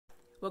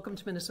Welcome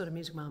to Minnesota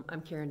Music Mom. I'm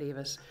Karen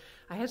Davis.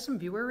 I had some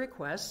viewer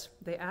requests.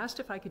 They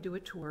asked if I could do a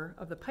tour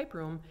of the pipe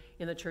room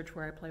in the church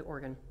where I play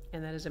organ,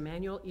 and that is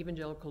Immanuel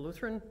Evangelical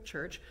Lutheran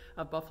Church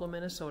of Buffalo,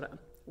 Minnesota.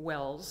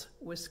 WELS,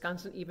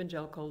 Wisconsin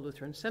Evangelical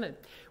Lutheran Synod.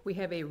 We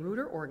have a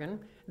Reuter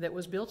organ that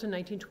was built in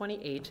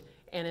 1928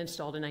 and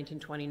installed in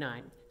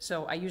 1929.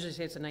 So I usually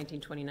say it's a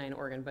 1929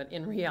 organ, but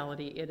in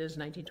reality it is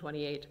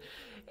 1928.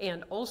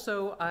 And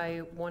also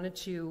I wanted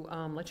to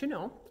let you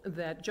know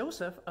that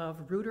Joseph of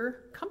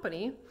Reuter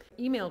Company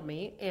emailed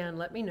me and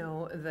let me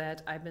know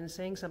that I've been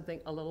saying something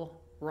a little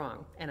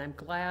wrong, and I'm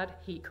glad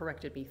he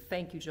corrected me.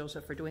 Thank you,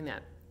 Joseph, for doing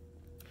that.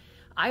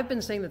 I've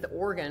been saying that the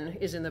organ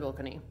is in the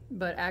balcony,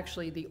 but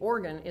actually the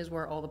organ is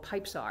where all the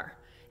pipes are,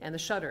 and the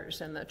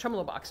shutters, and the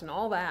tremolo box, and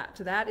all that.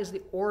 That is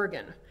the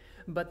organ.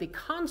 But the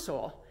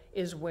console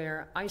is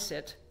where I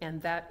sit,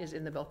 and that is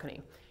in the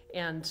balcony.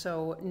 And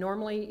so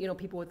normally,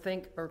 people would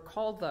think or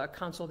call the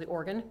console the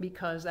organ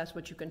because that's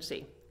what you can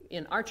see.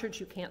 In our church,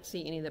 you can't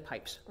see any of the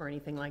pipes or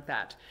anything like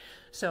that.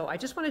 So I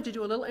just wanted to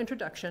do a little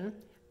introduction.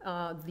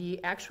 The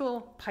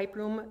actual pipe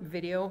room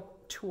video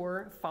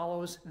tour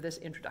follows this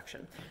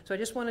introduction. So I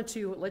just wanted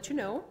to let you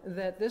know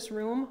that this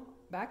room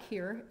back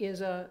here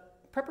is a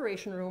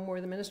preparation room where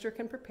the minister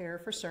can prepare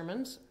for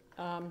sermons.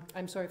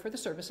 For the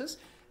services.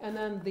 And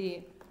then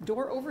the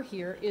door over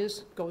here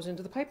goes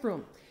into the pipe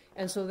room.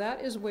 And so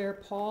that is where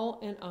Paul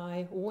and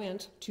I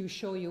went to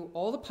show you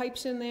all the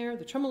pipes in there,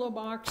 the tremolo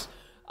box,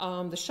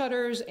 the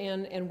shutters,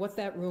 and what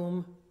that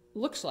room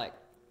looks like.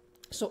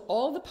 So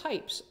all the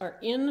pipes are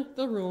in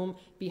the room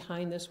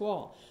behind this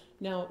wall.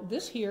 Now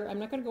this here, I'm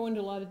not going to go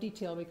into a lot of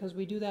detail because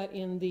we do that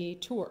in the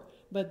tour,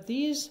 but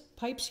these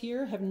pipes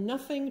here have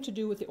nothing to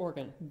do with the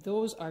organ.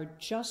 Those are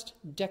just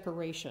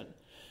decoration.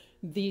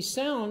 The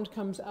sound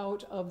comes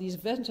out of these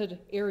vented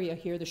area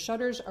here. The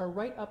shutters are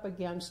right up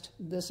against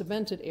this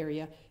vented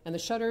area, and the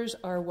shutters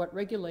are what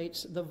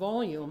regulates the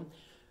volume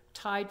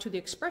tied to the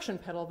expression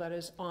pedal that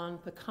is on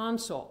the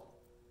console.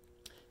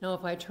 Now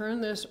if I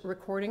turn this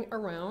recording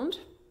around,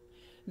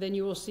 then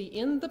you will see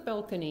in the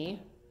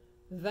balcony,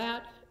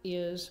 that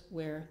is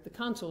where the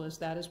console is,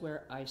 that is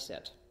where I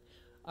sit.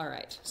 All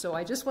right, so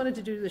I just wanted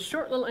to do this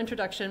short little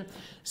introduction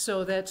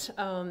so that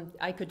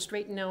I could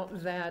straighten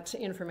out that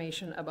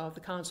information about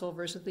the console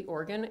versus the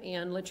organ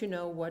and let you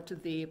know what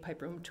the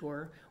pipe room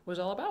tour was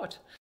all about.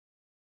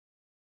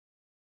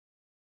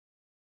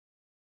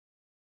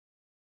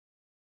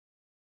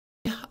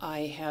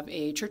 I have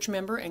a church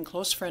member and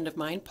close friend of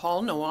mine,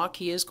 Paul Nowak.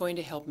 He is going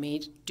to help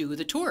me do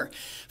the tour.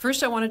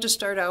 First, I wanted to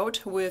start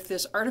out with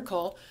this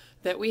article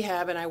that we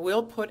have, and I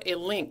will put a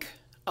link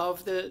for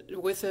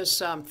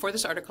this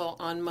article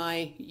on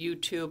my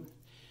YouTube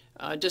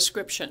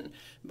description.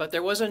 But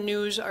there was a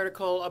news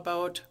article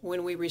about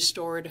when we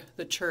restored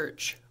the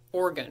church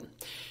organ.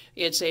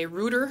 It's a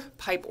Reuter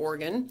pipe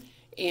organ,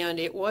 and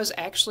it was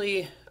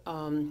actually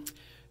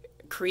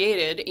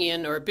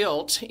created or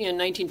built in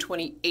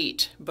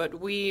 1928, but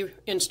we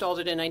installed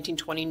it in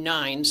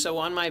 1929. So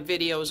on my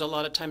videos, a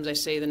lot of times I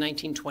say the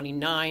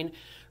 1929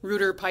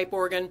 Reuter pipe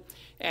organ.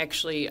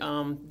 Actually,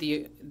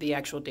 the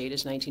actual date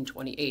is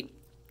 1928.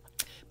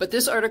 But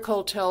this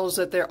article tells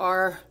that there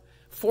are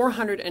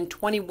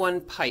 421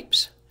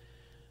 pipes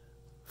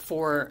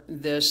for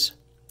this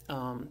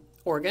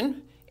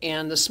organ,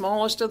 and the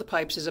smallest of the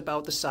pipes is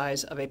about the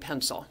size of a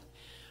pencil.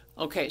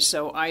 Okay,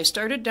 so I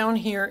started down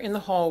here in the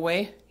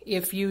hallway.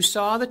 If you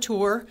saw the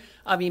tour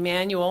of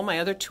Immanuel, my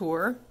other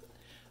tour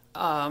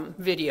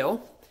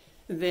video,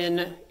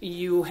 then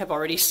you have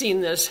already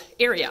seen this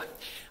area.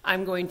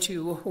 I'm going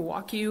to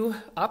walk you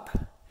up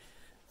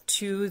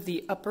to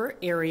the upper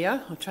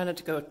area. I'll try not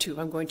to go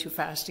I'm going too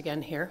fast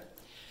again here.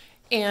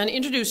 And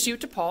introduce you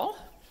to Paul.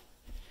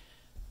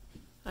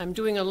 I'm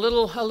doing a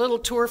little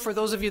tour for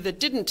those of you that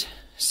didn't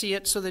see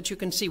it so that you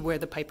can see where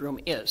the pipe room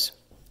is.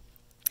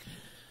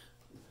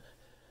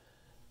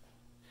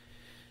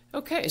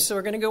 Okay, so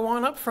we're going to go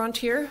on up front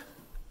here.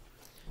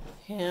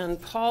 And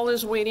Paul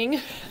is waiting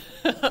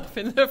up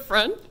in the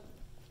front.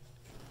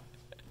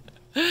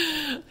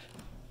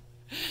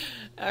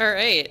 All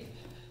right.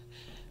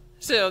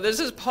 So this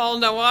is Paul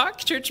Nowak,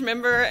 church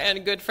member and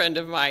a good friend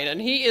of mine,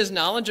 and he is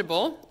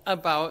knowledgeable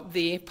about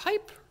the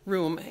pipe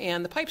room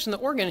and the pipes in the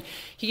organ.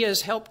 He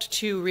has helped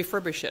to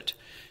refurbish it.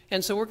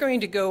 And so we're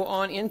going to go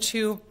on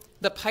into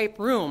the pipe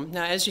room.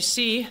 Now, as you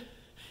see,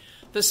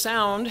 the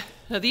sound,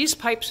 now these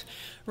pipes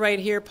right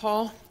here,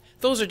 Paul,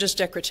 those are just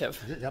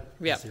decorative.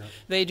 Yep.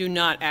 They do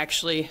not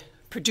actually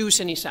produce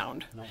any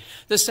sound. No.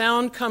 The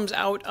sound comes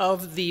out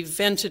of the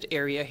vented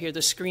area here,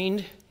 the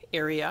screened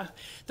area.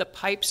 The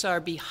pipes are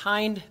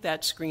behind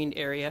that screened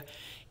area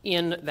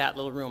in that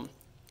little room.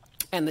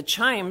 And the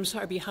chimes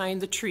are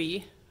behind the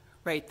tree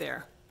right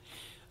there.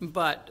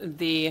 But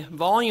the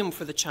volume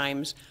for the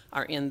chimes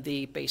are in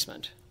the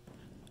basement.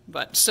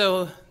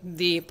 So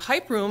the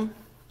pipe room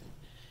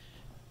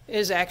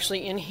is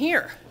actually in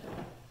here.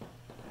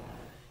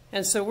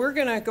 And so we're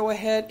going to go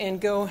ahead and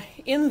go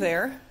in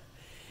there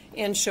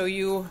and show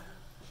you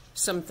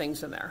some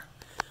things in there.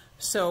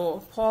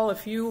 So, Paul,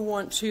 if you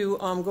want to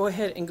go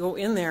ahead and go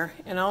in there,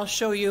 and I'll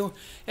show you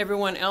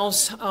everyone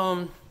else.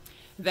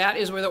 That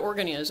is where the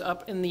organ is,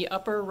 up in the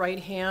upper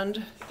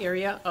right-hand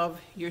area of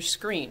your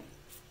screen.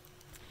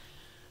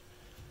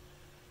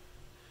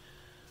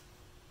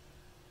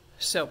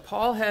 So,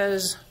 Paul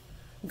has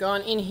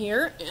gone in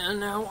here, and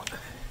now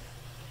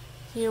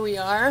here we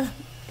are.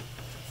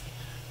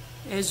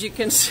 As you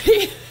can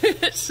see,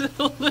 it's a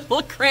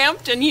little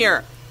cramped in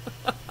here.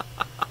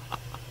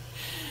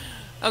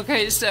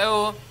 Okay,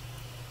 so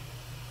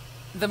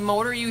the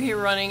motor you hear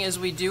running is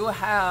we do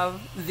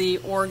have the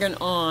organ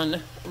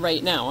on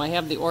right now. I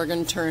have the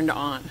organ turned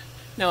on.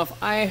 Now, if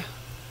I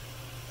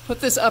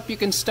put this up, you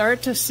can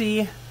start to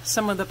see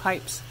some of the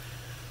pipes.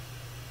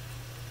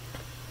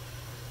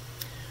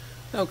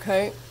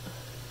 Okay,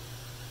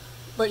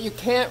 but you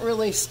can't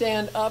really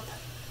stand up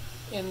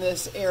in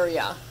this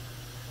area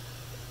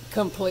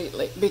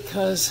completely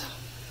because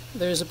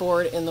there's a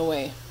board in the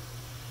way.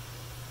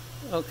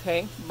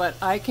 Okay, but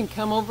I can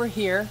come over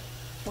here.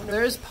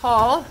 There's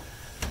Paul.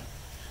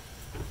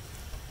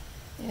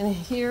 And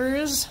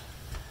here's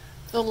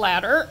the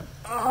ladder.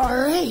 All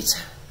right.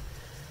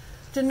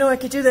 Didn't know I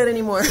could do that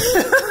anymore.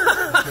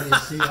 Can you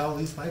see all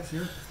these pipes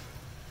here?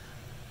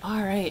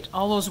 All right,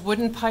 all those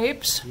wooden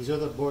pipes. These are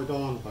the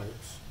Bourdon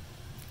pipes.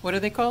 What are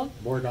they called?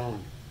 Bourdon.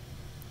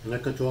 And they're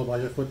controlled by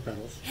your foot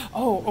pedals.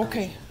 Oh,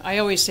 okay. I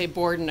always say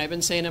Borden. I've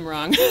been saying them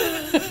wrong.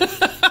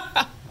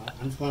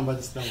 I'm just going by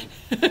the spelling.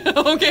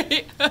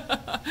 Okay.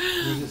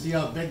 You can see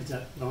how big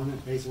that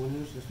base one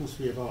is. This must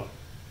be about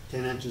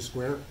 10 inches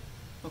square.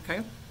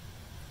 Okay.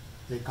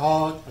 They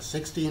call it a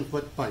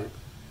 16-foot pipe,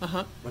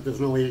 Uh-huh. but there's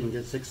no way you can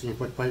get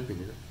 16-foot pipe in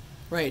here.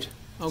 Right.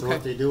 So Okay.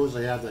 what they do is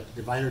they have that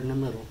divider in the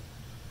middle.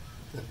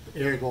 The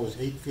air goes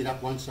 8 feet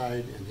up one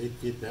side and 8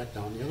 feet back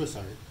down the other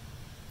side.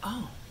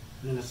 Oh.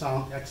 And then the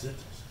sound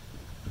exits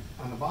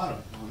on the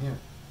bottom down here.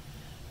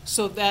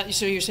 So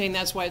you're saying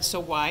that's why it's so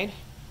wide?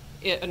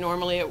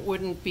 Normally it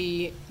wouldn't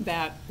be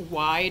that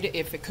wide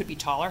if it could be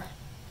taller?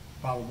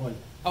 Probably.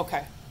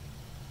 Okay.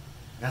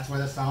 That's why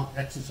the sound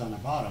exits on the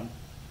bottom,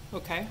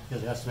 Okay.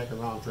 because it has to make a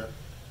round trip.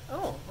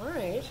 Oh, all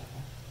right.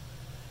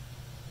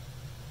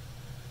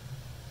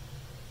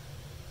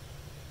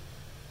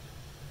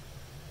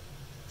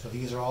 So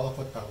these are all the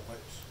foot pedal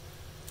pipes.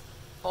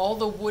 All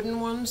the wooden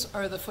ones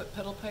are the foot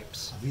pedal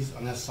pipes? These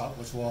on this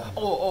wall.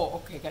 Oh,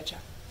 okay, gotcha.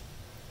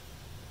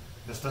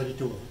 There's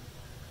 32 of them.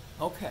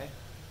 Okay.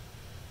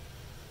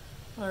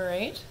 All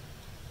right.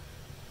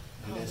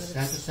 And Oh, this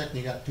that's- center section,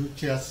 you got 2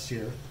 chests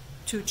here,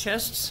 2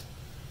 chests?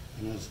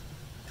 and there's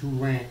 2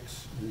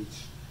 ranks in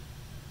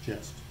each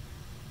chest.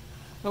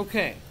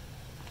 Okay.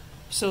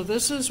 So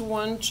this is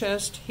one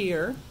chest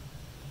here,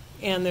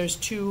 and there's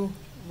 2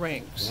 A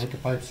ranks. rank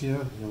of pipes here,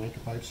 and a rank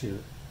of pipes here.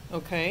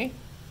 Okay.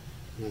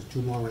 And there's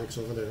 2 more ranks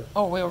over there.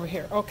 Oh, way over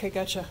here. Okay,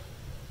 gotcha.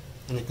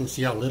 And you can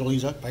see how little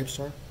these pipes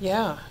are.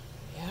 Yeah,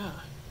 yeah.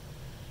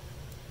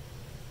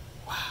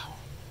 Wow.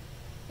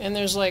 And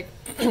there's like,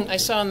 I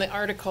saw in the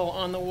article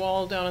on the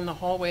wall down in the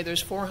hallway,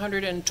 there's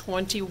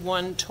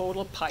 421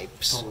 total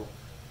pipes. Total.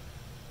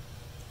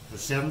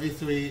 There's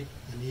 73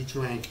 in each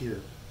rank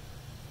here.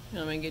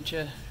 Let me get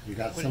you. You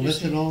got What did you say?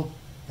 Celestinal,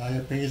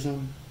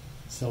 Diapason,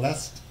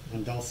 Celeste,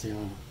 and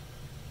Dulciana.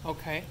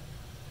 Okay.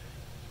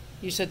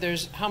 You said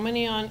there's how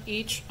many on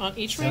each rank?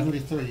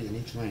 73 in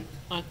each rank.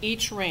 On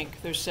each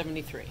rank, there's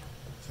 73.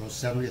 So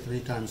 73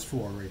 times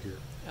 4 right here.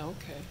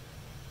 Okay.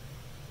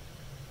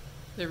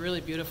 They're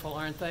really beautiful,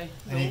 aren't they?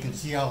 And you can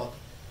see how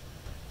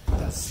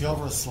that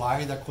silver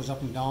slide that goes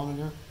up and down in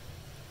there,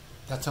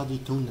 that's how they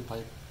tune the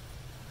pipe.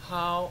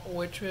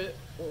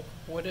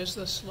 What is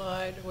the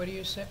slide? What do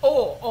you say?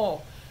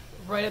 Oh,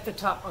 right at the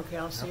top. Okay,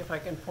 I'll see if I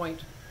can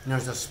point. And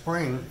there's a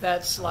spring.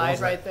 That slide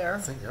right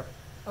there? Yep.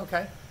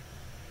 Okay.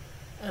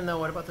 And then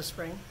what about the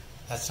spring?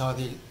 That's how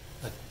the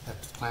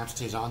clamp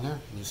stays on there,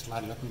 and you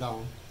slide it up and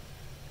down.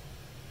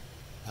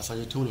 That's how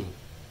you're tuning it.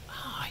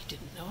 Oh, I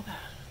didn't know that.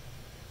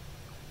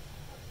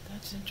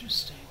 That's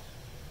interesting.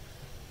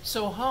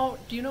 So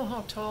do you know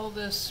how tall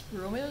this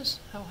room is?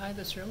 How high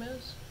this room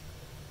is?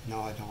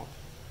 No, I don't.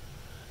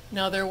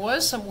 Now,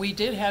 we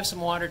did have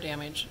some water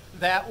damage.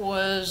 That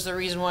was the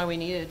reason why we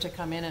needed to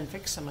come in and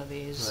fix some of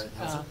these.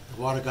 Right.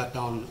 The water got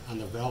down on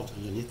the valves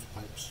underneath the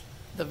pipes.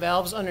 The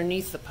valves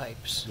underneath the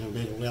pipes. They're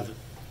made of leather,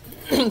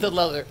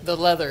 the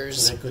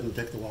leathers. so they couldn't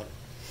take the water.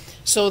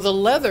 So the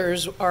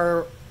leathers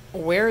are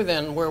where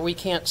then? Where we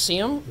can't see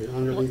them? They're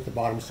underneath the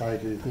bottom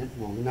side, you can't,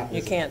 well, they're not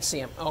You visible. can't see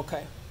them.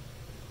 Okay.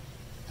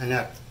 And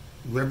that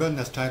ribbon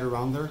that's tied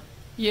around there,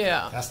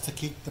 Yeah. that's to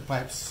keep the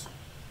pipes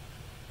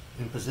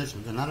in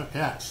position. They're not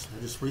attached,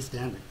 they're just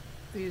freestanding.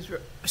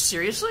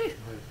 Seriously?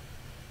 Right.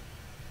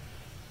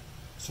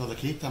 So to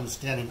keep them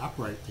standing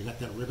upright, they got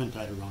that ribbon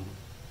tied around them.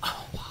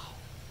 Oh, wow.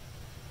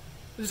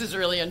 This is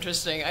really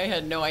interesting. I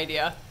had no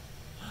idea.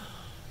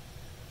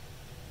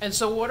 And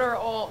so what are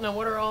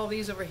all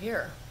these over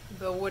here?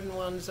 The wooden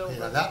ones over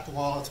Yeah, that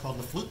wall is called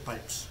the flute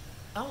pipes.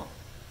 Oh,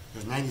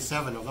 There's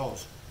 97 of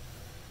those.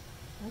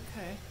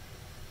 okay.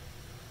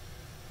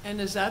 And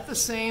is that the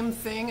same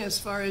thing as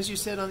far as you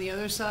said on the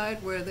other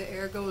side, where the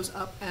air goes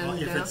up and Well,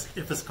 down?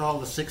 if it's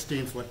called a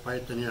 16-foot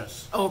pipe, then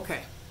yes.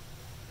 Okay,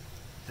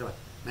 If it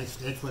makes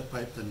an 8-foot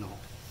pipe, then no.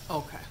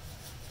 okay.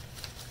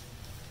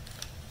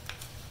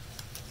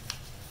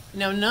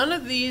 Now, none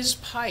of these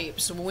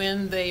pipes,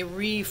 when they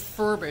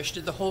refurbished,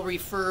 did the whole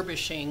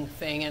refurbishing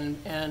thing,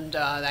 and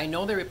I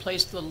know they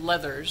replaced the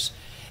leathers,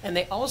 and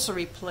they also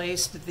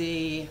replaced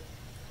the,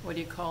 what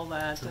do you call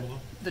that? Tremolo?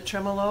 The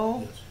tremolo?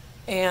 Yes.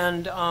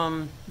 And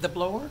the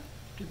blower?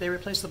 Did they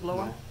replace the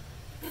blower?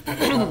 No.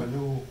 They have a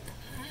new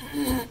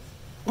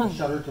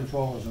shutter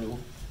control is new.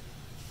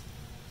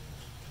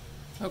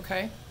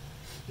 Okay.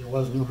 It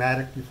was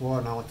pneumatic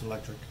before, now it's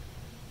electric.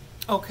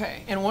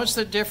 Okay, and what's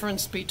the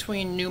difference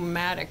between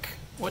pneumatic?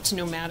 What's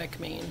pneumatic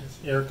mean? It's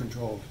air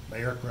controlled by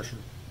air pressure.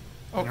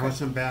 And there Okay. were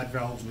some bad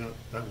valves in it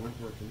that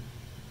weren't working.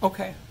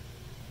 Okay.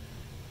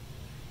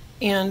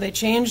 And they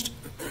changed,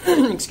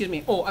 excuse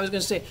me, oh, I was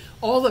going to say,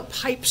 all the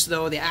pipes,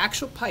 though, the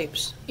actual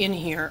pipes in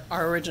here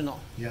are original.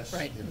 Yes.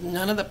 Right? Yeah.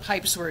 None of the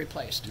pipes were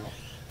replaced. No.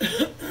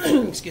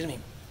 Excuse me.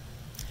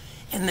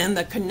 And then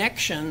the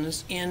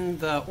connections in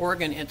the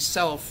organ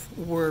itself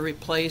were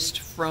replaced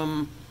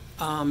from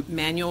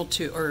manual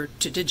to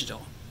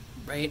digital,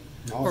 right?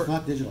 No, Or- it's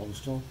not digital. It's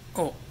still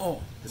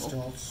It's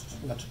still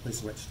electrically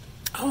switched.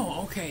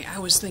 Oh, okay. I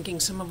was thinking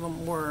some of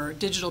them were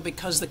digital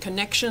because the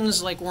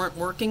connections like weren't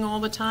working all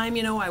the time.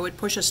 You know, I would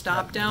push a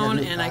stop down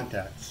New and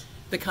contacts.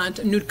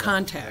 new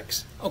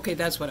contacts. Okay,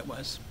 that's what it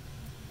was.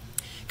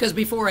 Because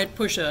before I'd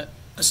push a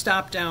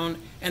stop down,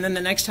 and then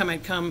the next time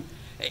I'd come,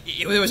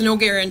 there was no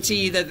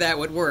guarantee that that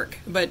would work.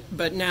 But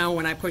now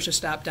when I push a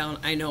stop down,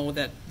 I know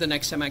that the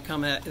next time I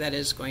come, that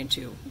is going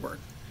to work.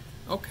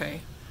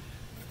 Okay.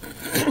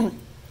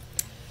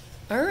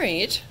 All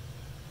right.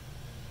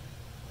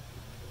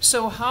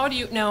 So how do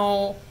you,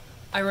 now,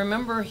 I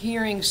remember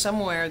hearing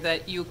somewhere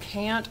that you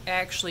can't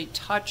actually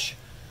touch,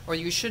 or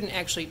you shouldn't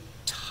actually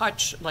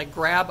touch, like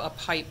grab a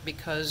pipe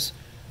because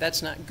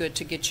that's not good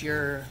to get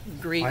your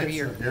Greek or Pipes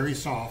your, are very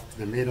soft.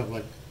 They're made of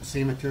like the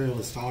same material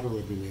as solder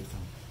would be made from,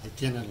 like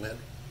tin and lead.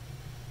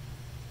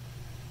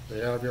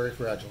 They are very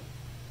fragile.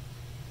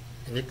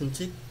 And you can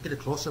see, get a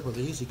close-up of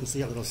these. You can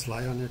see a little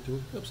slide on there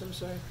too. oops, I'm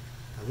sorry.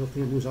 A little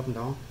thing that moves up and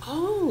down.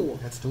 Oh,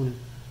 That's tuning.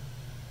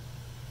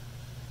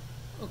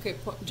 okay,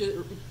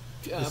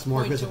 It's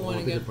more point to visible one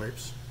on bigger again.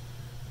 pipes.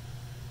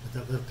 But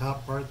that little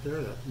top part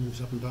there that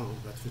moves up and down,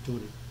 that's for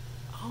tuning.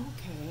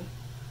 Okay.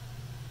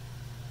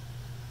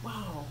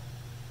 Wow.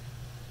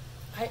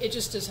 It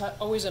just has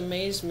always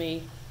amazed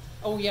me.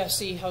 Oh yeah,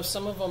 see how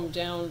some of them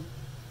down,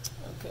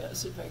 okay, let's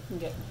see if I can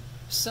get,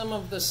 some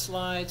of the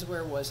slides,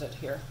 where was it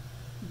here?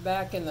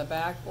 Back in the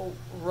back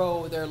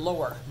row, they're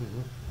lower.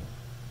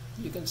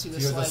 You can see the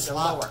There's a slides are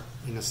slot lower.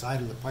 in the side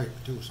of the pipe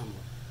too, somewhere.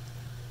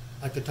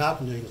 Like the top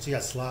one there, you can see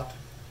a slot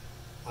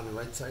on the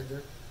right side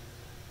there.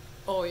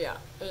 Oh yeah,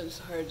 it's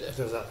hard to.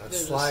 There's a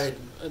there's slide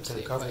let's see that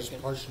if covers I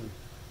can.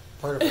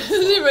 part of it.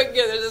 See if I can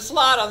get, there's a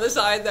slot on the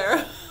side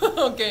there.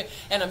 Okay,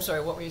 and I'm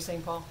sorry, what were you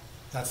saying, Paul?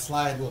 That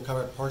slide will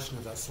cover a portion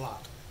of that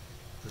slot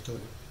for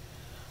tuning.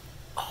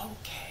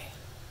 Okay,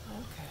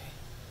 okay.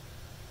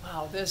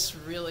 Wow, this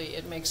really,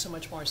 it makes so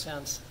much more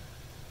sense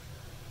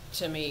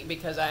to me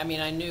because I mean,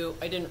 I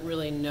didn't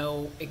really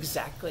know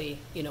exactly,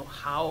 you know,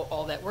 how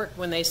all that worked.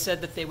 When they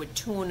said that they would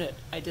tune it,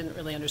 I didn't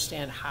really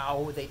understand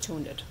how they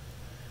tuned it.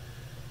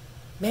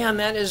 Man,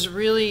 that is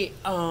really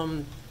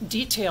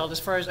detailed as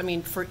far as, I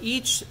mean, for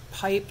each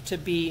pipe to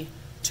be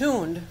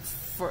tuned,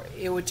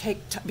 it would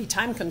be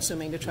time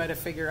consuming to try to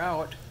figure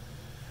out.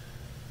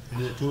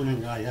 And the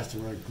tuning guy has to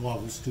wear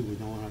gloves too. We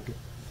don't want to get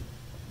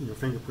your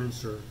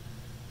fingerprints or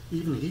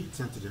even heat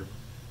sensitive.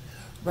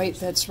 Right,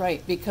 that's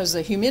right, because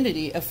the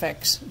humidity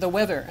affects the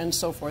weather and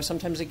so forth.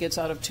 Sometimes it gets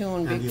out of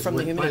tune And these from the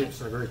wood humidity.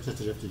 pipes are very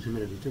sensitive to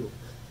humidity too.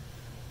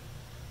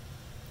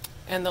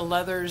 And the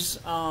leathers,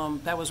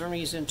 that was one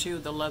reason too,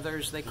 the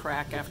leathers, they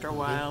crack after a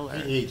while.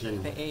 They or age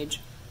anyway. They age.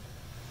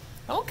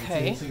 You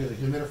Okay, see there's a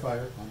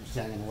humidifier. I'm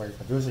standing in the way,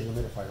 but there's a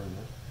humidifier in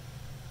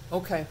there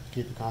okay. to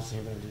keep the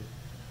constant humidity.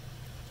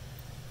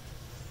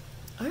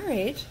 All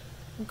right,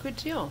 well, good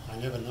deal. I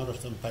never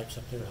noticed them pipes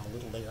up there, how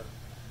little they are.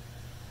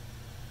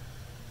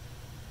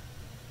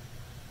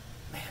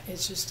 Man,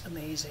 it's just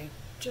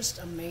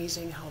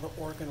amazing how the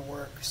organ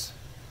works.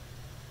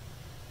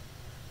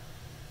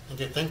 And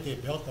to think they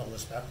built all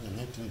this back in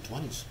the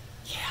 1920s.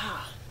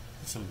 Yeah,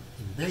 It's some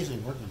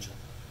amazing workmanship.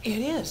 it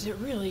is, it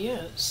really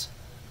is.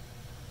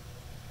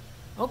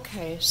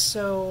 Okay,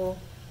 so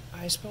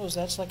I suppose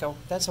that's like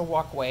that's a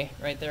walkway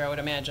right there, I would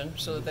imagine,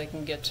 so that they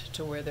can get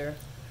to where they're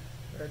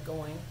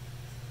going.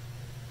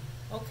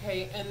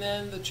 Okay, and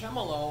then the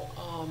tremolo,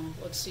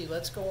 let's see,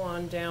 let's go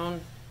on down.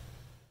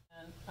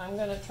 And I'm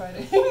gonna try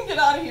to get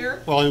out of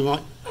here.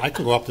 Well, I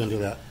can go up there and do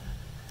that.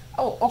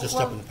 Oh, okay. Just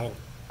step in the puddle.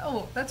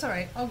 Oh, that's all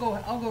right. I'll go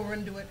run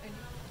and do it.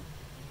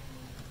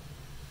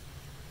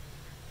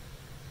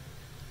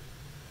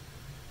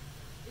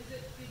 Did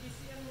you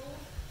see him move?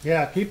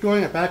 Yeah, keep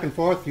doing it back and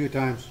forth a few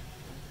times.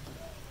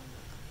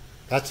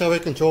 That's how we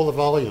control the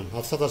volume.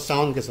 That's how the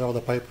sound gets out of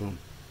the pipe room.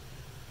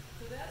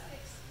 So that's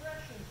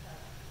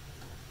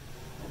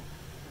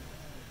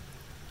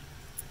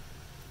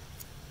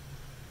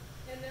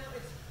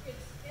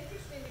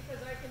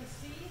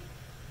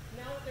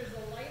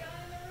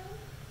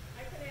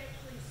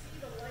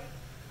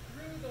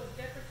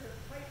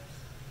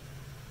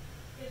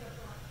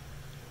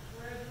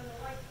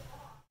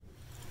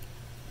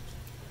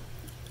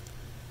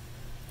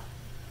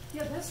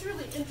Yeah, that's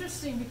really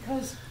interesting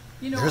because,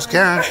 you know... There's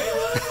Karen.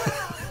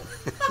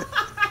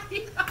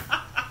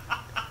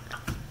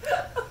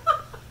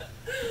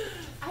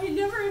 I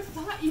never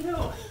thought, you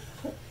know,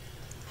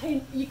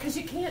 because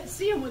you can't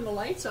see them when the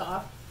light's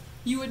off,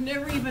 you would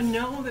never even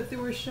know that there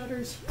were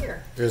shutters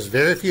here. There's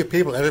very few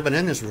people ever been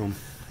in this room.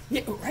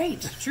 Yeah,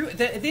 right, true.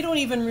 They don't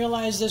even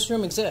realize this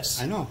room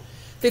exists. I know.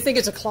 They think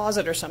it's a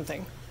closet or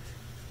something.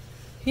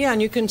 Yeah,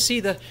 and you can see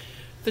the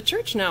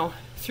church now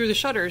through the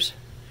shutters.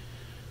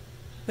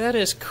 That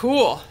is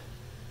cool.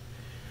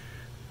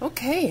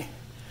 Okay.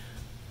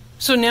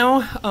 So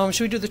now,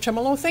 should we do the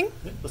tremolo thing?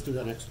 Yeah, let's do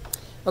that next.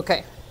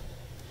 Okay.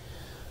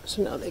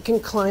 So now they can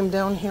climb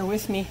down here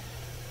with me.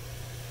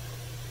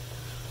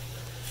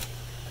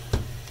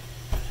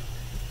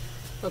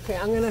 Okay,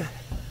 I'm going to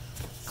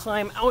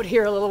climb out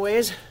here a little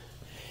ways,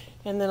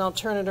 and then I'll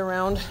turn it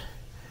around,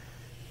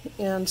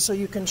 and so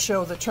you can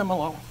show the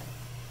tremolo.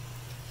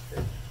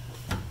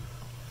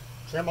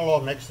 Tremolo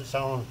makes the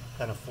sound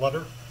kind of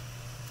flutter.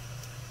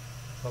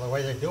 Well, the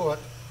way they do it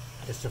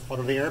is to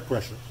flutter the air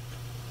pressure.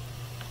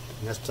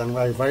 And that's done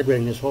by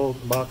vibrating this whole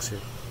box here.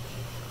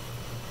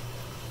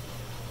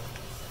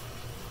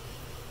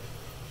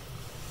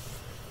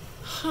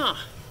 Huh.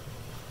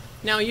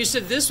 Now you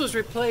said this was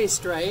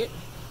replaced, right?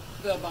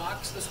 The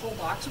box, this whole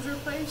box was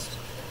replaced?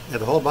 Yeah,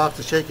 the whole box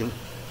is shaking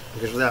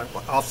because of that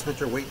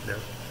off-center weight there.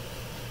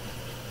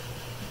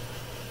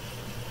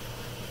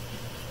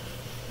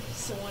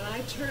 So when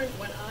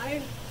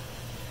I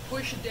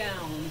push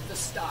down the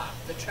stop,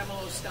 the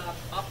tremolo stop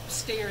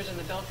upstairs in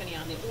the balcony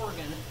on the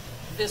organ,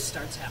 this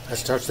starts happening. That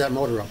starts that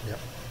motor up, yeah.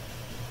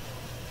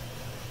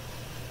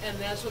 And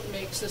that's what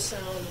makes the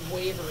sound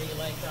wavery,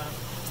 like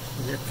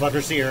It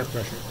flutters the air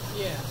pressure.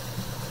 yeah.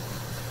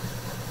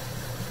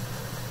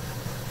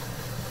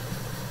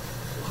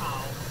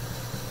 Wow.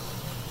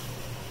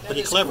 That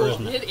Pretty is clever,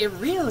 cool. isn't it? It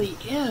really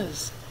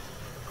is.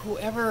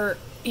 Whoever,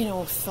 you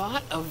know,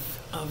 thought of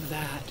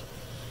that.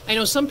 I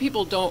know some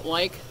people don't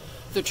like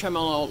the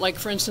tremolo. Like,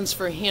 for instance,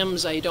 for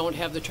hymns, I don't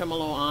have the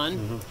tremolo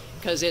on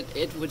because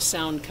it would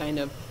sound kind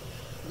of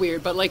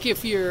weird. But like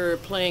if you're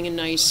playing a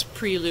nice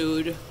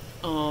prelude,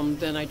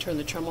 then I turn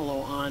the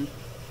tremolo on.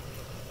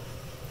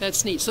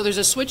 That's neat. So there's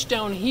a switch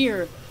down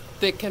here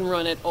that can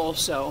run it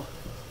also.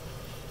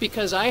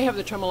 Because I have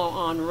the tremolo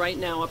on right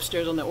now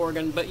upstairs on the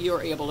organ, but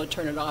you're able to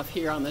turn it off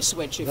here on the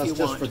switch if you want.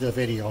 That's just for the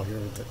video here.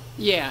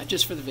 Yeah,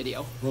 just for the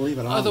video. We'll leave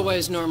it on.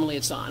 Otherwise, normally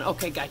it's on.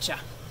 Okay, gotcha.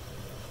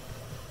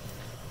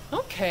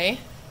 Okay.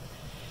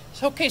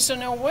 So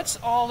now what's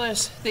all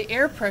this, the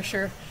air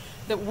pressure,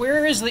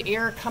 where is the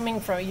air coming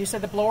from? You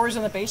said the blower's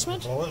in the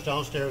basement? The blower's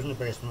downstairs in the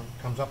basement,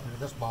 comes up into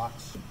this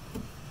box,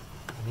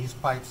 and these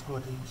pipes go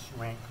to each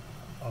rank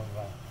of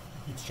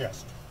each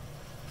chest,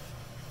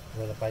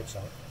 where the pipes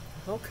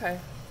are. Okay.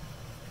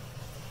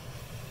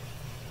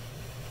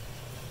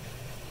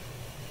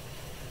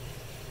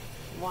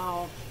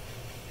 Wow.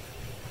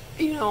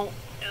 You know,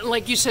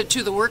 like you said,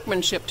 too, the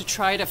workmanship to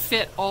try to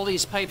fit all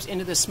these pipes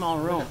into this small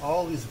room. Look at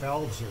all these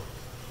valves here.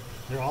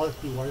 They're all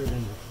wired in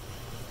there.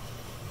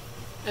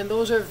 And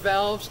those are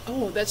valves.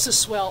 Oh, that's the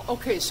swell.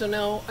 Okay, so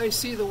now I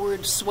see the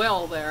word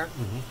swell there.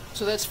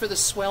 So that's for the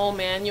swell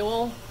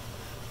manual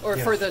or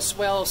for the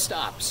swell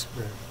stops?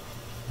 Right.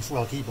 The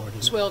swell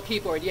keyboard. Swell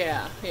keyboard,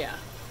 yeah.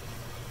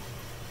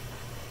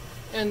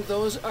 And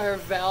those are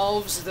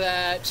valves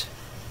that,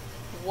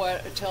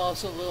 tell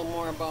us a little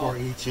more about. For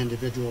each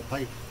individual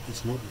pipe,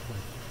 each motor pipe.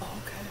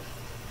 Okay.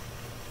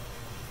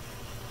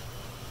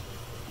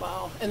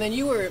 Wow. And then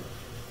you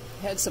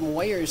had some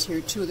wires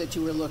here too that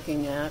you were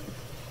looking at.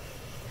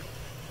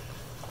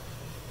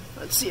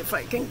 Let's see if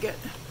I can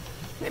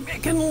maybe I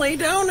can lay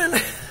down and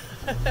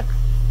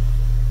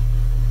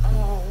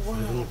oh wow.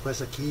 When you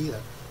press a key,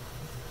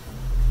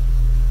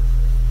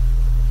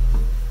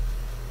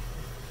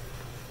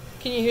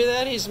 Can you hear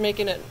that? He's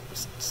making it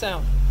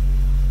sound.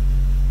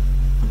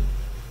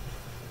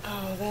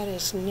 Oh, that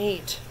is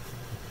neat.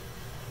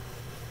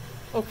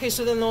 Okay,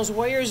 so then those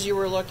wires you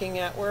were looking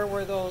at, where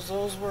were those?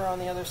 Those were on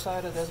the other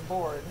side of this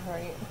board,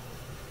 right?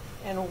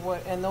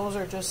 And those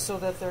are just so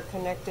that they're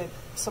connected.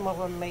 Some of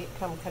them may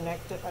come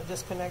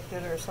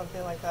disconnected or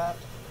something like that.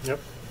 Yep.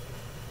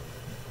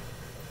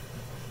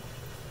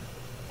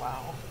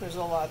 Wow, there's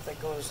a lot that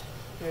goes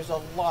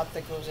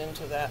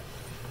into that.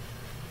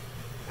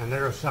 And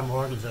there are some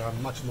organs that are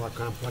much more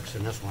complex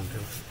than this one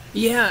too.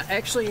 Yeah,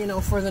 actually, you know,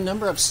 for the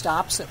number of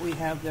stops that we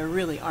have, there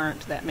really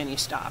aren't that many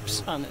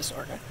stops on this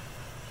organ.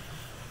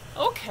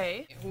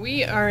 Okay,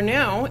 we are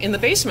now in the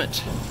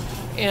basement,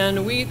 and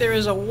there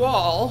is a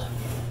wall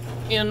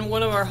in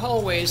one of our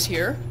hallways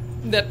here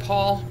that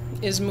Paul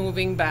is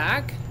moving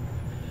back,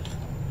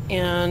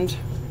 and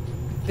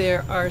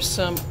there are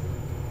some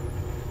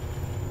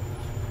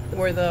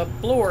where the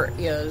blower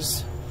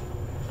is.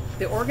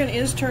 The organ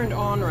is turned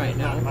on right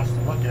now. Not much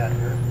to look at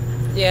here.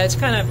 Yeah, it's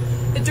kind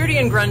of dirty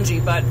and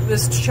grungy, but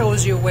this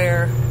shows you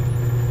where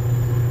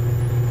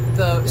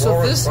the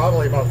Blower is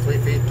probably about 3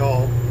 feet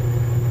tall.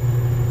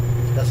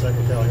 Best I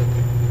can tell you.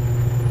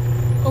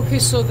 Okay,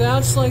 so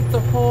that's like the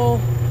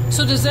whole.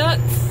 So does that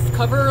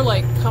cover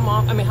like come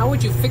off? I mean, how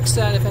would you fix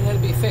that if it had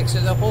to be fixed?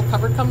 If the whole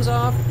cover comes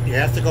off? You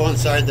have to go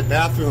inside the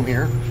bathroom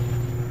here.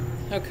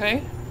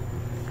 Okay.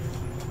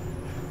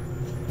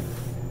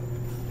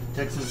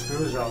 Take some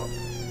screws out.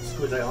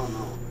 Screws I don't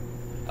know.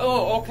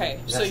 Oh, okay.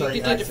 So That's how you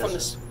you did it from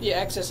access you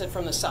access it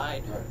from the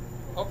side. Right.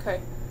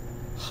 Okay.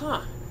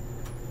 Huh.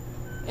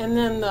 And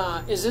then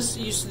is this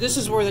this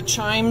is where the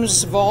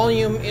chimes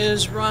volume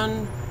is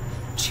run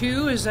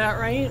to? Is that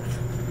right?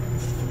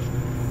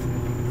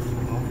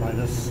 By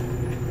this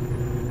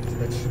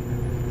switch.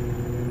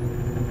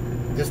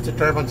 This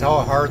determines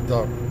how hard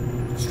the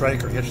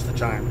striker hits the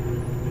chime.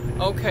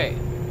 Okay.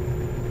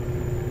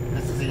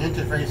 This is the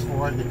interface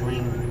for it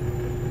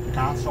between the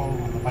console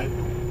and the pipe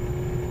room.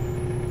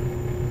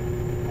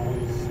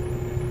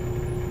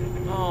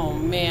 Oh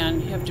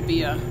man, you have to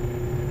be a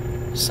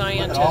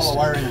scientist. Look at all the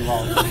wiring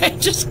involved. I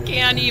just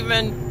can't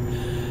even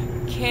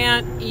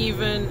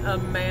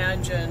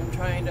imagine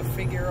trying to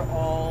figure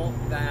all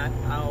that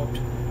out.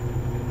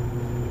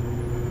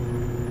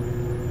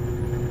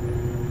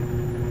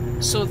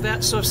 So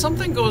if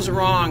something goes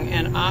wrong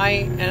and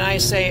I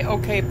say,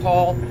 okay,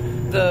 Paul,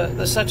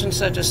 the such and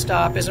such a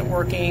stop isn't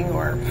working,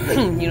 or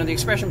the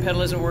expression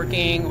pedal isn't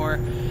working, or I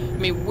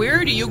mean,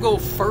 where do you go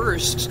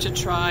first to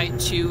try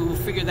to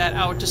figure that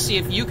out, to see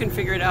if you can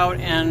figure it out,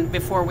 and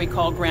before we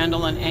call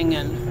Grandel and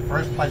Engen? The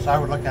first place I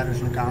would look at is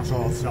in the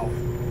console itself.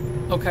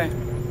 Okay.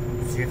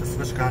 See if the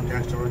switch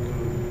contacts are working.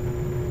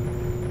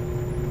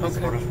 That's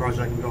about as far as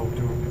I can go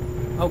too.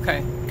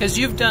 Okay, because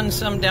you've done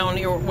some down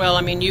here. Well,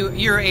 I mean,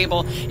 you're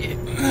able.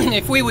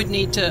 If we would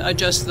need to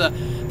adjust the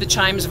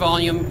chimes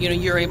volume,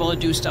 you're able to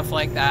do stuff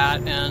like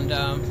that. And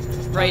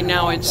right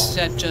now it's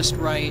set just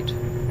right.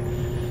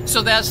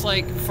 So that's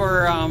like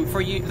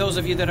for you, those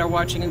of you that are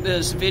watching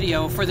this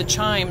video, for the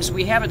chimes,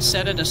 we have it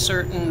set at a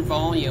certain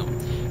volume.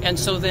 And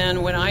so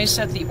then when I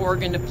set the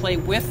organ to play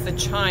with the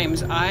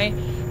chimes, I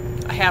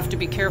have to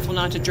be careful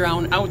not to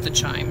drown out the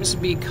chimes,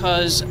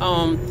 because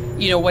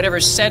whatever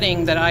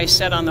setting that I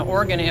set on the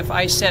organ, if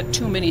I set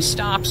too many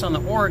stops on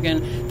the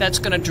organ, that's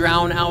going to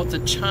drown out the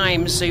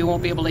chimes, so you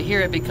won't be able to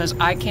hear it, because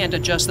I can't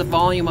adjust the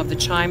volume of the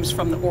chimes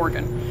from the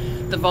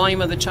organ. The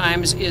volume of the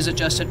chimes is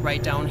adjusted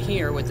right down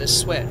here with this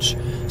switch.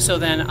 So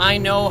then I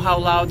know how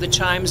loud the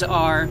chimes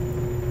are,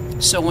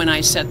 so when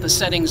I set the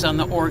settings on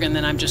the organ,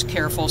 then I'm just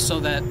careful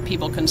so that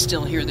people can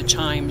still hear the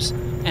chimes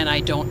and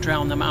I don't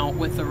drown them out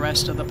with the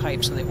rest of the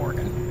pipes of the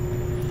organ.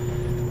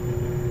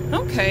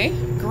 Okay,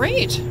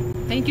 great.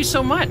 Thank you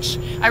so much.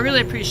 I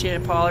really appreciate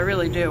it, Paul. I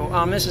really do.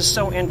 This is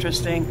so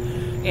interesting,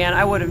 and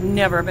I would have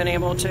never been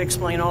able to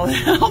explain all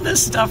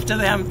this stuff to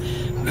them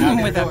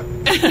without.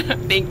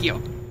 Thank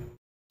you.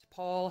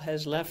 Paul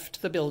has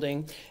left the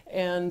building,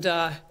 and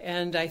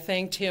I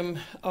thanked him.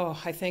 Oh,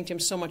 I thanked him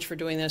so much for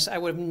doing this. I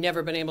would have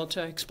never been able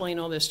to explain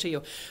all this to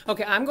you.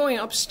 Okay, I'm going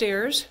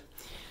upstairs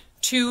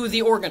to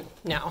the organ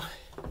now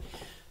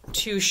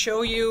to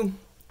show you,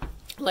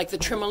 like, the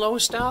tremolo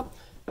stop,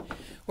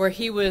 where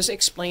he was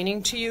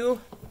explaining to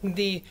you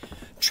the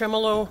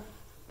tremolo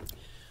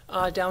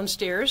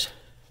downstairs.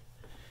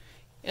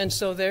 And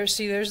so there's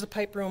the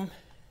pipe room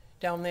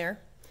down there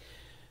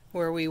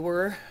where we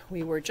were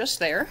just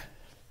there.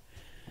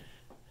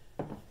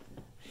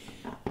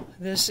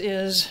 This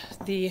is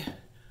the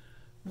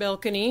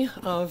balcony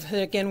of,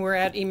 again, we're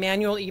at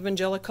Immanuel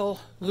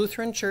Evangelical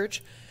Lutheran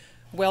Church,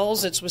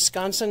 WELS, it's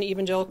Wisconsin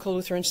Evangelical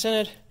Lutheran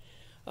Synod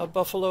of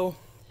Buffalo,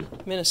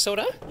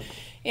 Minnesota.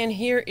 And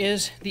here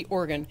is the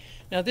organ.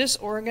 Now this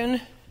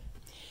organ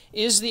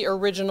is the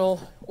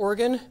original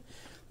organ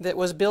that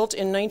was built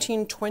in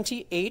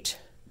 1928,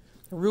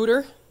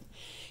 Reuter,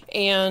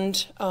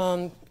 and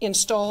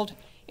installed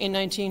in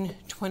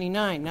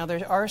 1929. Now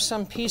there are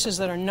some pieces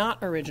that are not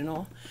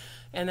original,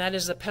 and that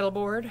is the pedal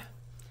board.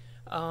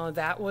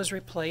 That was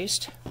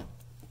replaced.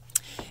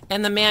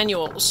 And the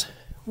manuals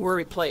were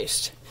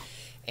replaced.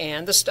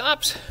 And the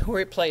stops were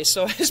replaced.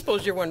 So I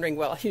suppose you're wondering,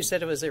 well, you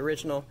said it was the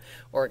original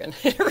organ.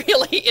 It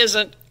really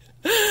isn't.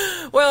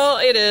 Well,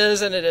 it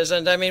is and it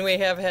isn't. I mean, we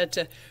have had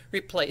to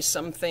replace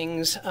some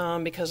things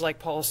because, like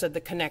Paul said,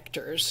 the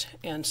connectors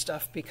and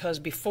stuff. Because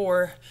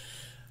before,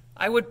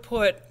 I would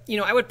put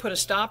a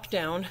stop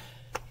down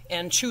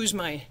and choose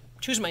my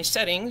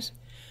settings.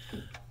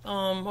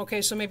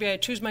 Okay, so maybe I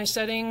choose my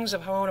settings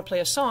of how I want to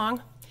play a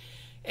song.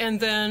 And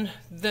then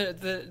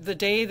the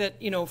day that,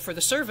 for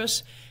the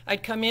service,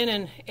 I'd come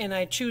in and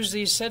I'd choose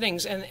these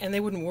settings, and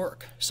they wouldn't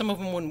work. Some of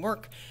them wouldn't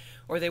work,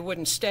 or they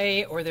wouldn't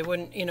stay, or they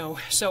wouldn't,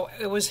 So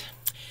it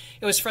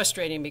was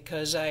frustrating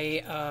because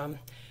I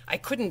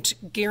couldn't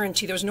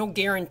guarantee, there was no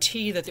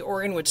guarantee that the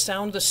organ would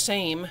sound the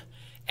same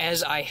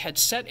as I had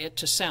set it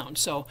to sound.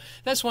 So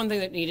that's one thing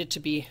that needed to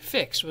be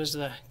fixed, was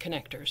the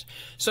connectors.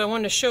 So I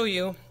wanted to show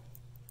you,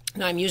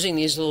 now I'm using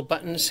these little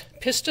buttons,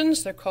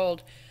 pistons, they're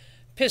called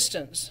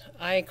pistons.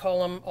 I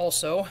call them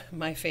also,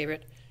 my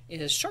favorite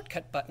is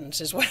shortcut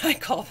buttons, is what I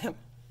call them.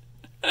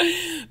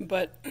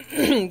 But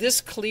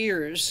this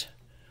clears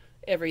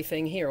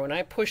everything here. When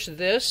I push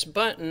this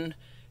button,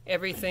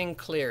 everything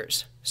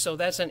clears. So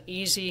that's an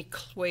easy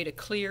way to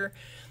clear.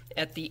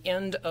 at the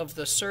end of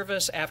the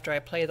service, after I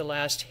play the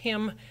last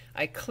hymn,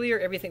 I clear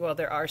everything. Well,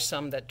 there are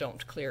some that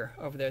don't clear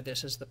over there.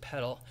 This is the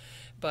pedal.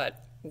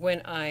 But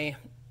when I,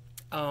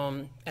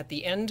 at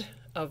the end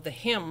of the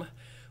hymn,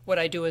 what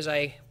I do is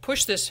I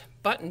push this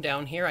button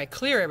down here, I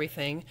clear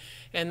everything,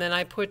 and then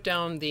I put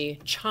down the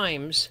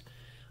chimes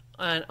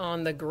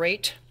on the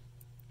grate.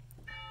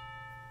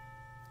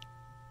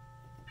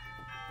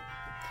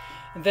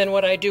 And then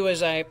what I do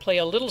is I play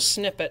a little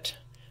snippet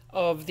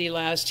of the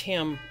last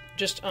hymn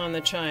just on the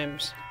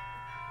chimes.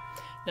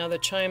 Now the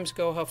chimes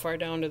go, how far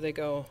down do they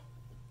go?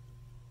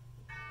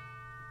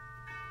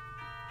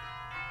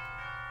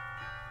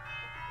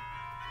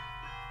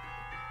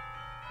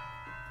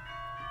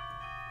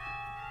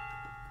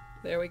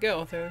 There we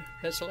go. There,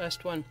 that's the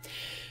last one.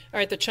 All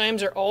right, the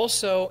chimes are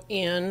also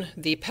in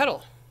the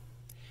pedal.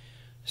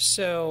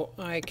 So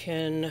I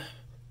can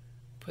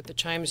put the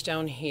chimes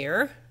down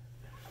here.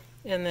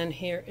 And then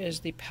here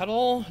is the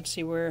pedal. Let's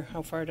see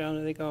how far down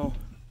do they go?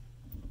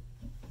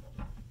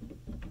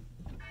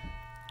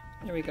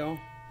 There we go.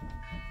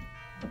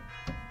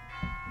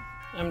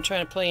 I'm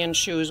trying to play in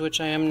shoes,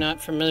 which I am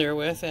not familiar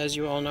with, as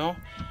you all know.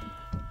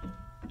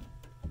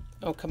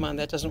 Oh, come on,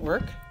 that doesn't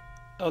work.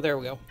 Oh, there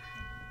we go.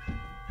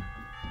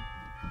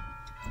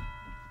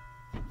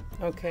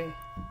 Okay.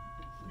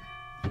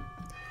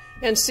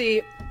 And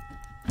see,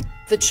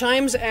 the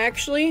chimes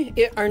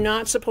actually are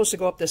not supposed to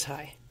go up this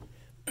high.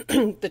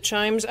 The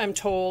chimes, I'm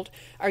told,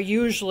 are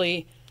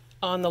usually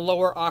on the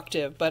lower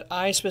octave, but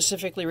I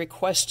specifically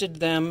requested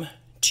them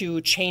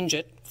to change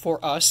it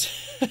for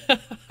us.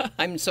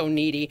 I'm so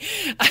needy.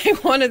 I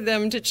wanted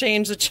them to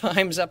change the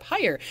chimes up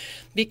higher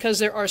because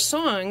there are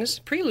songs,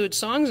 prelude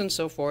songs and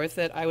so forth,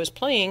 that I was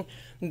playing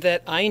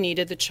that I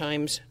needed the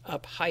chimes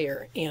up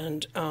higher,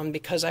 and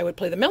because I would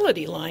play the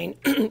melody line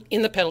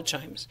in the pedal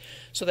chimes.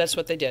 So that's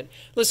what they did.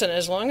 Listen,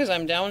 as long as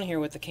I'm down here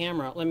with the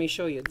camera, let me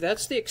show you.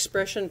 That's the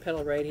expression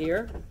pedal right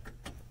here.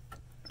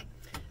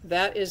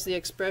 That is the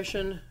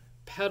expression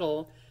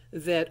pedal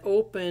that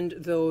opened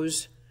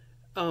those,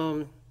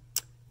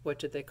 what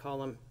did they call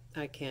them?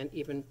 I can't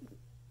even,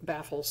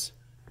 baffles.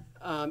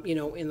 You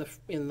know, in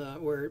the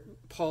where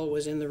Paul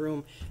was in the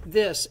room.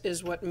 This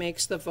is what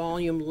makes the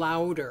volume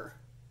louder.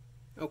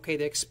 Okay,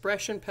 the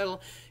expression pedal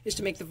is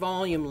to make the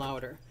volume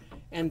louder,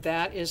 and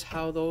that is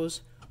how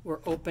those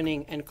were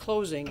opening and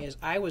closing. Is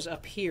I was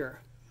up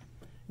here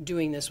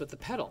doing this with the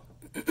pedal.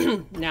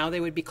 Now they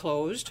would be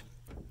closed.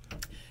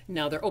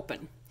 Now they're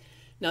open.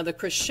 Now the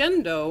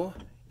crescendo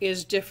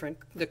is different.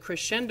 The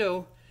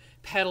crescendo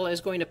pedal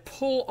is going to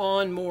pull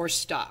on more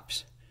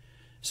stops.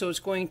 So it's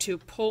going to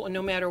pull,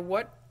 no matter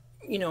what,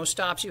 you know,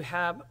 stops you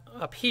have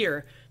up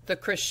here, the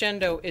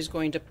crescendo is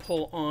going to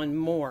pull on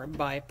more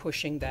by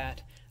pushing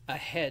that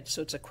ahead.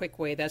 So it's a quick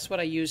way. That's what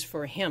I use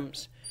for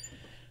hymns.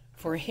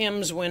 For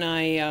hymns, when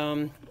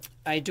I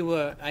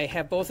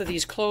have both of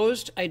these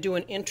closed, I do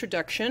an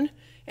introduction,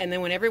 and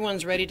then when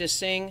everyone's ready to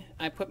sing,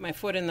 I put my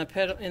foot in the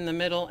pedal in the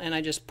middle, and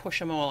I just push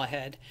them all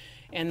ahead.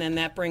 And then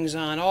that brings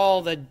on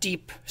all the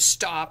deep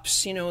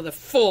stops, you know, the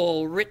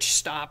full, rich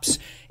stops,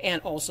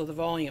 and also the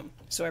volume.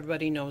 So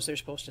everybody knows they're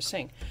supposed to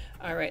sing.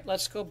 All right,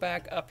 let's go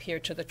back up here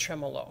to the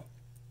tremolo.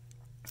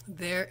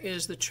 There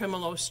is the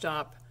tremolo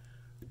stop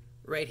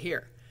right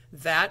here.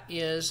 That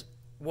is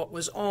what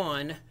was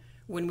on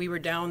when we were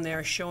down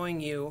there showing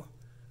you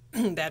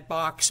that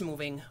box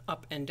moving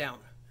up and down.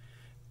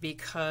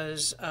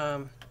 Because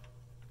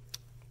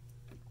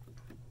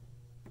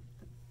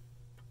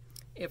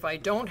if I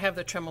don't have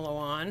the tremolo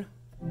on,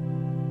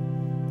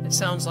 it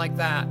sounds like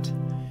that.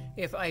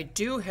 If I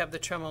do have the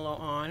tremolo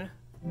on,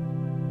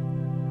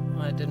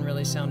 well, it didn't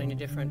really sound any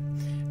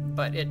different,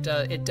 but it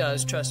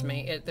does, trust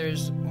me.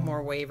 There's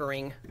more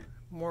wavering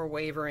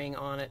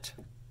on it.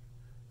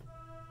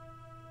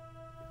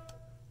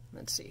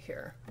 Let's see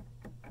here.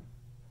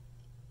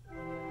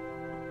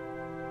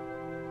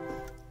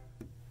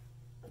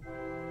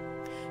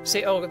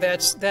 See, oh,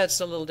 that's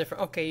a little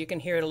different. Okay, you can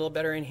hear it a little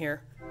better in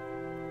here.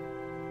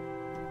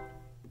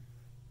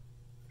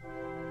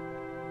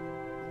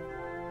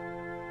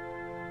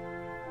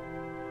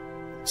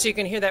 So you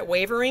can hear that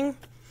wavering.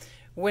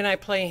 When I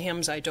play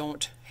hymns, I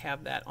don't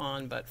have that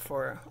on, but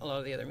for a lot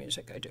of the other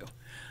music, I do.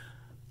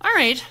 All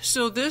right,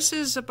 so this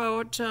is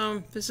about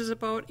it. This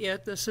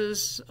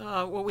is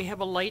well, we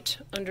have a light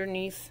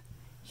underneath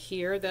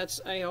here.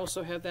 I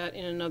also have that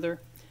in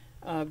another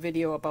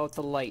video about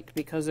the light,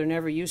 because there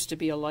never used to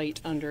be a light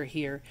under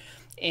here.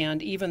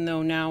 And even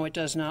though now it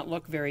does not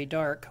look very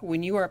dark,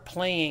 when you are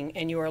playing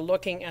and you are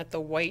looking at the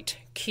white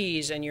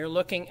keys and you're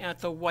looking at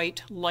the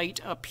white light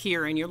up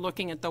here and you're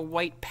looking at the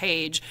white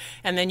page,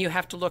 and then you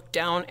have to look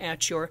down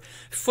at your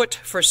foot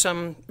for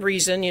some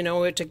reason, you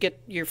know, to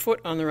get your foot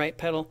on the right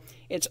pedal,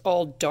 it's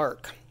all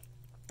dark.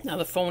 Now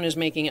the phone is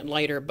making it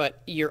lighter,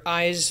 but your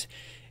eyes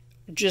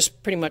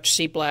just pretty much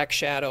see black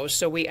shadows.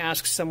 So we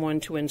asked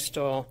someone to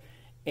install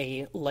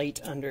a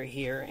light under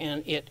here,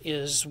 and it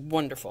is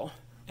wonderful.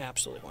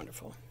 Absolutely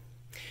wonderful.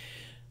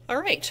 All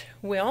right,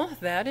 well,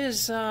 that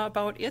is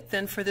about it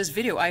then for this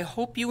video. I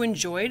hope you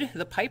enjoyed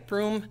the pipe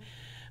room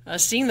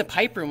seeing the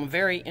pipe room,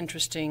 very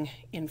interesting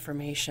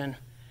information.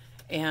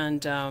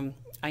 And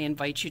I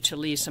invite you to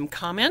leave some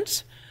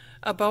comments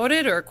about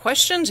it or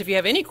questions. If you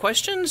have any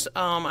questions,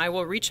 I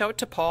will reach out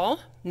to Paul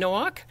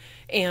Nowak,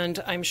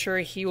 and I'm sure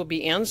he will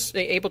be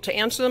able to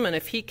answer them. And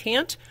if he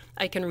can't,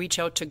 I can reach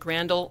out to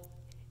Grandel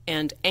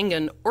and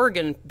Engen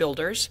organ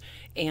builders,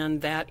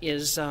 and that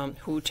is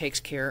who takes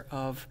care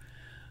of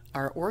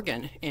our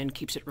organ and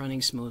keeps it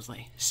running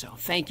smoothly. So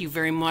thank you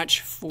very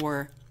much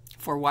for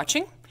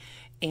watching,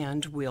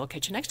 and we'll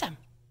catch you next time.